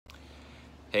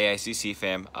Hey ICC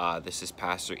fam, this is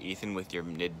Pastor Ethan with your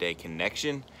Midday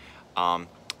Connection, and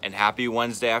happy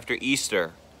Wednesday after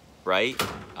Easter, right?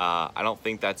 I don't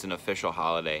think that's an official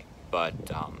holiday, but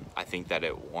I think that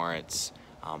it warrants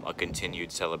a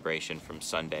continued celebration from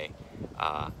Sunday,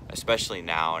 especially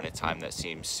now in a time that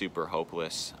seems super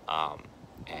hopeless,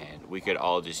 and we could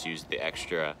all just use the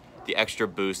extra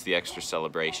boost, the extra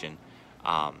celebration,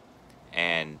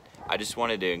 and I just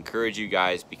wanted to encourage you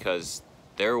guys because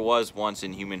there was once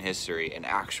in human history an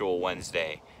actual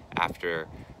Wednesday after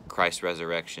Christ's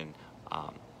resurrection.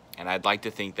 And I'd like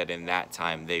to think that in that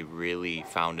time they really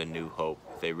found a new hope.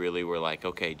 They really were like,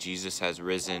 okay, Jesus has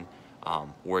risen.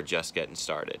 We're just getting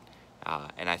started.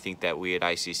 And I think that we at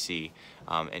ICC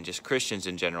and just Christians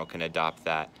in general can adopt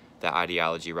that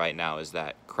ideology right now, is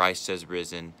that Christ has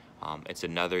risen. It's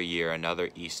another year, another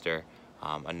Easter,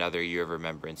 another year of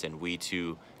remembrance, and we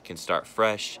too can start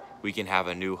fresh. We can have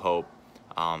a new hope.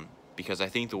 Because I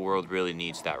think the world really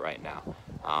needs that right now.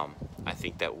 I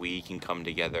think that we can come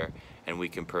together and we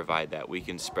can provide that. We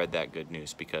can spread that good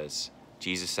news because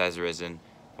Jesus has risen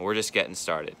and we're just getting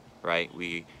started, right?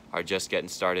 We are just getting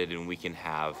started, and we can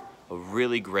have a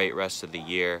really great rest of the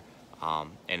year,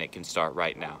 and it can start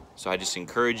right now. So I just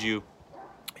encourage you,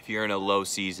 if you're in a low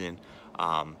season,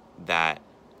 that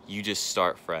you just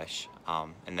start fresh,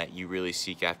 and that you really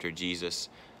seek after Jesus.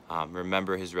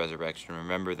 Remember his resurrection.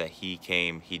 Remember that he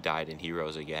came, he died, and he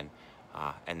rose again,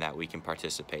 and that we can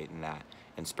participate in that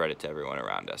and spread it to everyone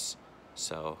around us.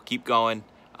 So keep going.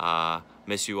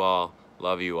 Miss you all.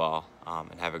 Love you all.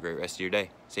 And have a great rest of your day.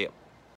 See ya.